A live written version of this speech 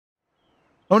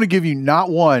I'm going to give you not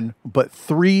one, but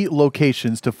 3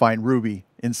 locations to find ruby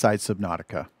inside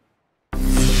Subnautica.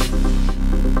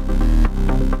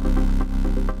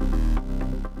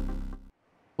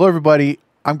 Hello everybody,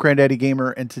 I'm Granddaddy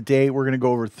Gamer, and today we're going to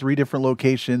go over 3 different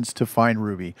locations to find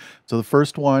ruby. So the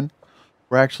first one,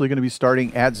 we're actually going to be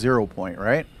starting at 0 point,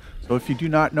 right? So if you do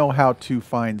not know how to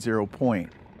find 0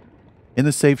 point, in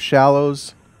the safe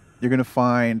shallows, you're going to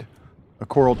find a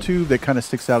coral tube that kind of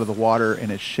sticks out of the water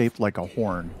and it's shaped like a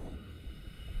horn.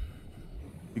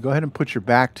 You go ahead and put your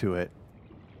back to it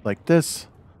like this,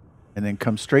 and then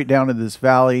come straight down into this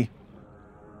valley.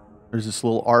 There's this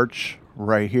little arch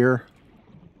right here.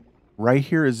 Right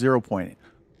here is 0 point.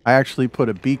 I actually put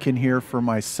a beacon here for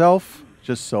myself,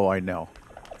 just so I know.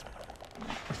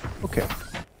 Okay.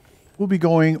 We'll be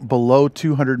going below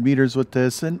 200 meters with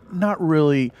this, and not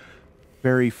really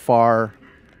very far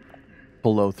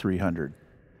below 300.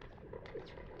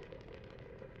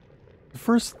 The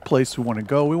first place we want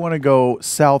to go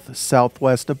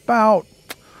south-southwest, about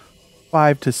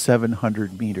 500 to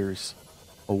 700 meters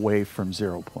away from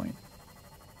 0 point.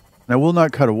 And I will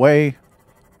not cut away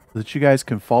so that you guys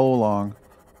can follow along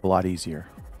a lot easier.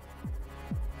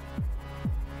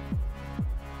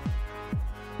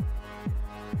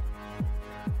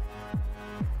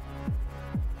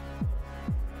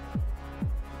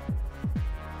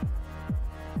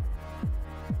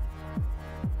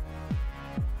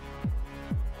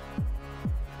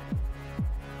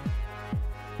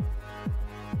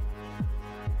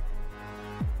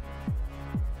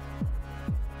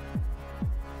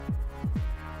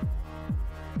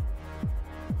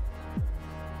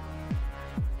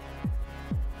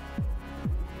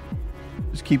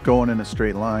 Just keep going in a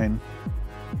straight line,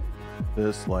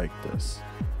 just like this.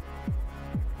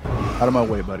 Out of my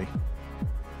way, buddy.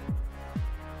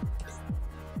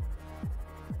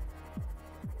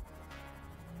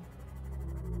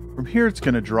 From here, it's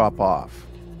going to drop off.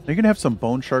 You're going to have some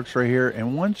bone sharks right here,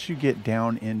 and once you get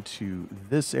down into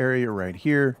this area right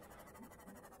here,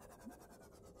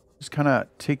 just kind of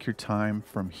take your time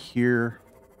from here.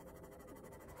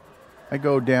 I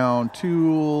go down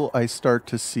till I start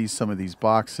to see some of these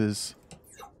boxes.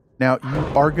 Now, you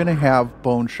are going to have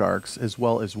bone sharks as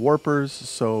well as warpers,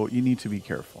 so you need to be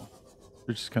careful.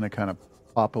 They're just going to kind of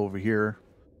pop over here.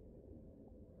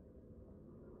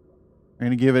 I'm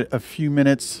going to give it a few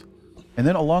minutes, and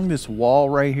then along this wall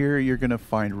right here, you're going to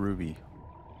find ruby.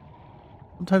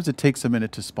 Sometimes it takes a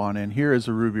minute to spawn in. Here is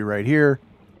a ruby right here.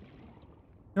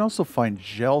 You can also find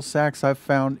gel sacks I've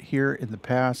found here in the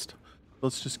past.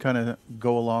 Let's just kind of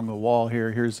go along the wall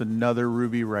here. Here's another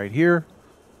ruby right here.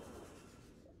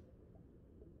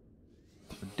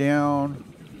 Down.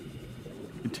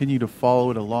 Continue to follow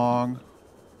it along.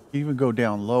 Even go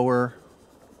down lower.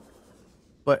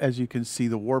 But as you can see,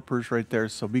 the warpers right there,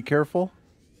 so be careful.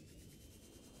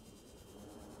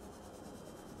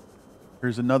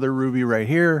 Here's another ruby right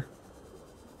here.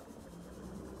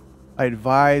 I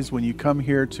advise when you come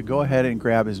here to go ahead and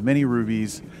grab as many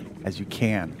rubies as you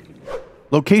can.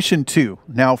 Location 2.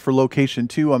 Now for location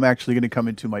 2, I'm actually going to come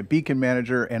into my beacon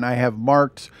manager, and I have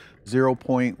marked 0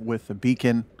 point with the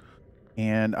beacon,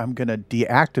 and I'm going to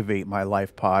deactivate my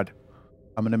life pod.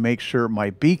 I'm going to make sure my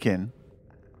beacon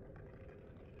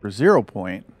for 0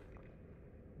 point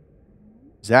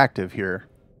is active here.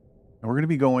 And we're going to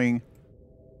be going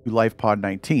to life pod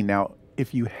 19. Now,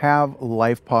 if you have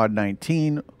life pod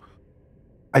 19,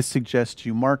 I suggest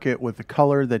you mark it with a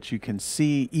color that you can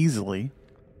see easily.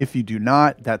 If you do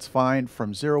not, that's fine.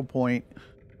 From 0 point,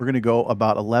 we're going to go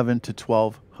about 11 to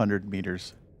 1200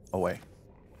 meters away.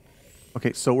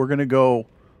 Okay, so we're going to go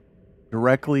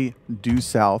directly due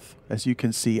south. As you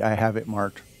can see, I have it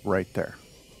marked right there.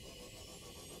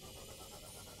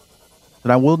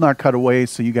 And I will not cut away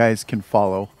so you guys can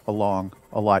follow along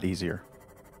a lot easier.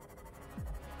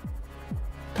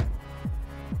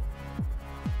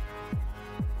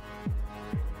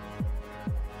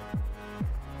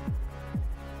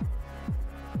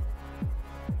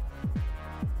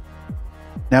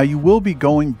 Now you will be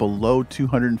going below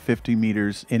 250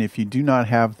 meters, and if you do not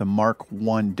have the Mark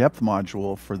 1 depth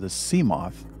module for the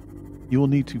Seamoth, you will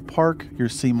need to park your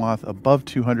Seamoth above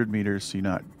 200 meters so you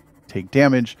not take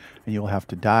damage, and you'll have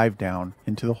to dive down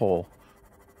into the hole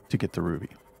to get the ruby.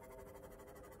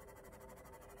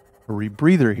 A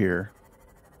rebreather here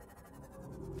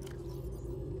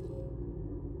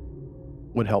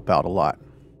would help out a lot.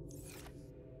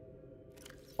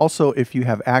 Also, if you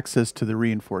have access to the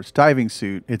reinforced diving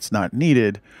suit, it's not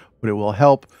needed, but it will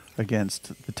help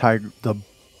against the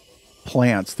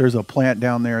plants. There's a plant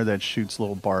down there that shoots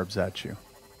little barbs at you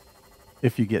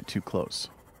if you get too close.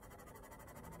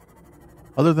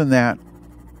 Other than that,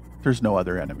 there's no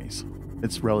other enemies.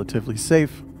 It's relatively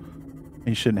safe, and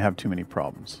you shouldn't have too many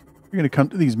problems. You're going to come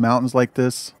to these mountains like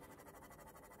this,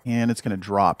 and it's going to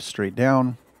drop straight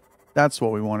down. That's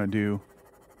what we want to do.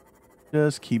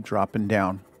 Just keep dropping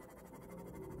down.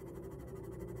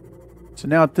 So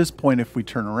now at this point, if we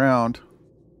turn around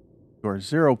to our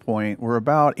 0 point, we're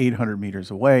about 800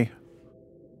 meters away.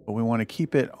 But we want to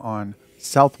keep it on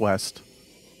southwest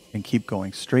and keep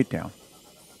going straight down.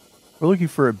 We're looking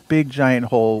for a big giant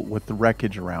hole with the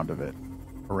wreckage around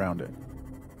it.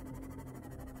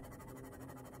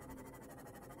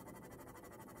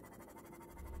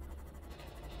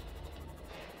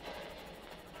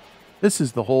 This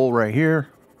is the hole right here.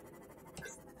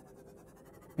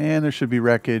 And there should be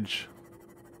wreckage.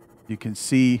 You can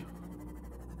see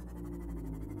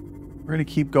we're going to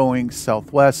keep going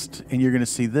southwest, and you're going to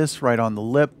see this right on the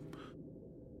lip.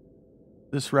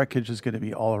 This wreckage is going to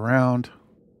be all around.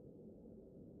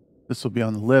 This will be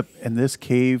on the lip, and this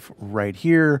cave right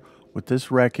here with this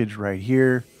wreckage right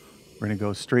here, we're going to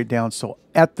go straight down. So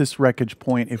at this wreckage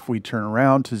point, if we turn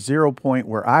around to 0 point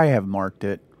where I have marked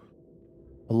it,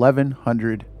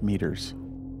 1,100 meters.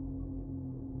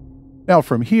 Now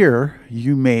from here,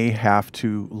 you may have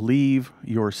to leave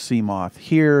your Seamoth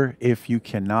here if you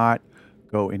cannot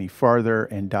go any farther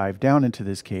and dive down into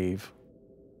this cave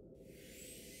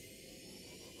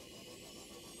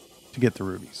to get the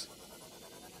rubies.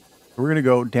 We're going to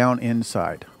go down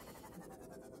inside.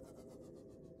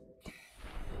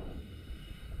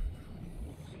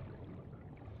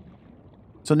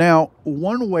 So now,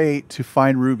 one way to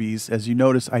find rubies, as you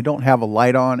notice, I don't have a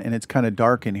light on and it's kind of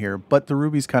dark in here, but the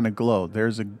rubies kind of glow.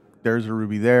 There's a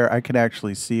ruby there. I can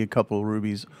actually see a couple of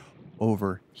rubies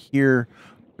over here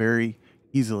very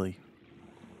easily.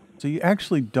 So you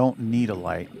actually don't need a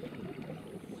light.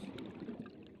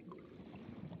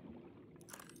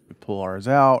 We pull ours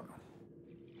out.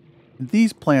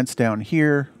 These plants down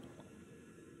here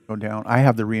go down. I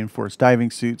have the reinforced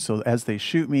diving suit, so as they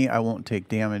shoot me, I won't take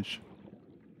damage.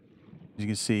 As you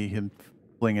can see him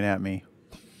flinging at me.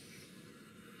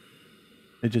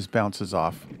 It just bounces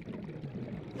off.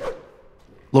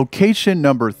 Location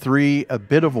number 3, a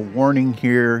bit of a warning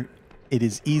here. It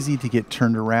is easy to get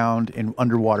turned around in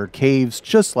underwater caves,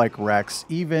 just like Rex,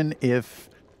 even if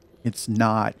it's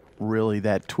not really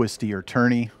that twisty or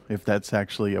turny, if that's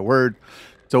actually a word.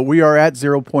 So we are at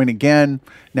 0 point again.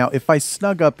 Now, if I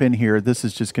snug up in here, this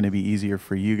is just going to be easier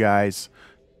for you guys.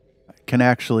 Can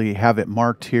actually have it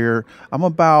marked here. I'm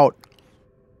about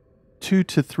 2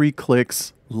 to 3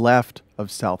 clicks left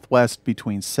of southwest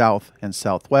between south and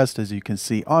southwest, as you can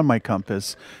see on my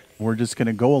compass. We're just going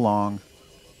to go along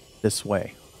this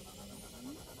way.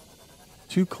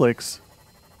 2 clicks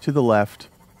to the left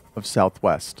of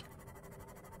southwest.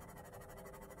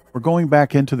 We're going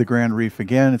back into the Grand Reef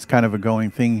again. It's kind of a going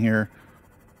thing here.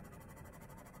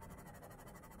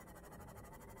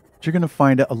 You're going to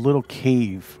find a little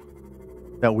cave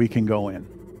that we can go in.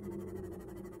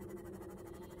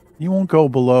 You won't go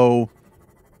below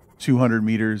 200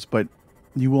 meters, but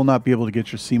you will not be able to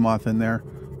get your Seamoth in there.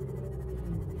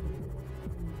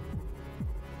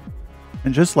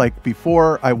 And just like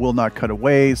before, I will not cut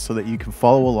away so that you can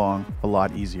follow along a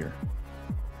lot easier.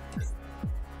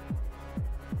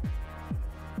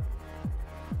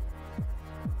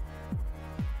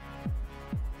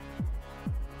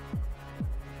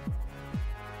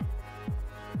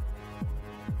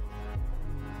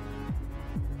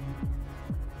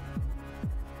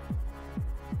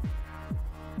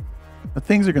 But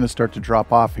things are going to start to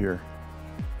drop off here.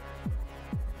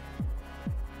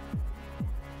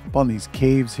 Up on these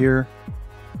caves here.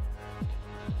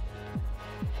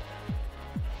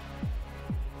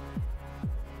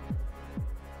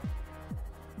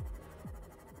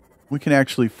 We can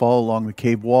actually follow along the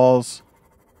cave walls.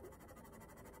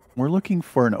 We're looking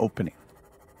for an opening.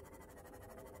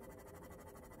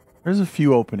 There's a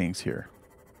few openings here.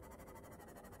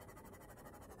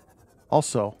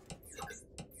 Also,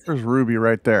 there's Ruby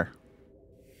right there.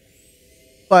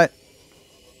 But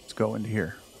let's go into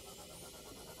here.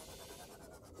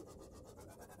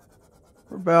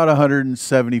 We're about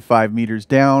 175 meters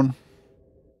down.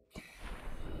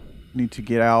 Need to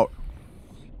get out,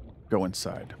 go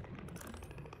inside.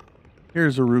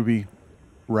 Here's a Ruby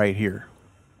right here.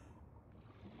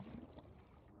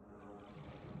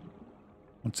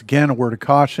 Once again, a word of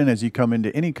caution as you come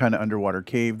into any kind of underwater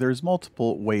cave. There's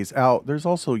multiple ways out. There's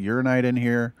also uranite in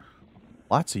here.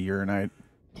 Lots of uranite.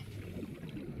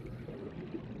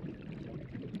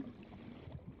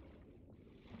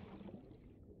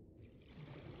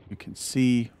 You can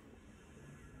see.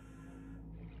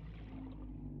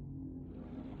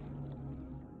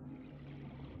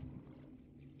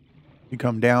 You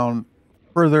come down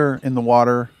further in the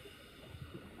water.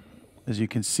 As you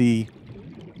can see,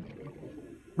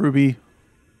 ruby,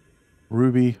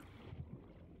 ruby.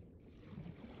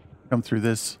 Come through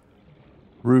this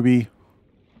ruby.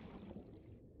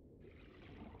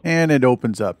 And it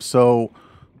opens up. So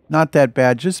not that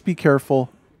bad. Just be careful.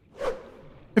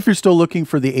 If you're still looking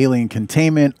for the alien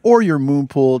containment or your moon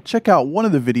pool, check out one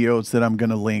of the videos that I'm going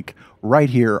to link right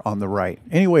here on the right.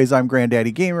 Anyways, I'm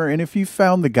Granddaddy Gamer, and if you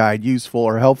found the guide useful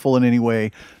or helpful in any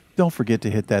way, don't forget to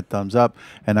hit that thumbs up,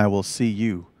 and I will see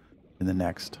you in the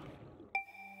next.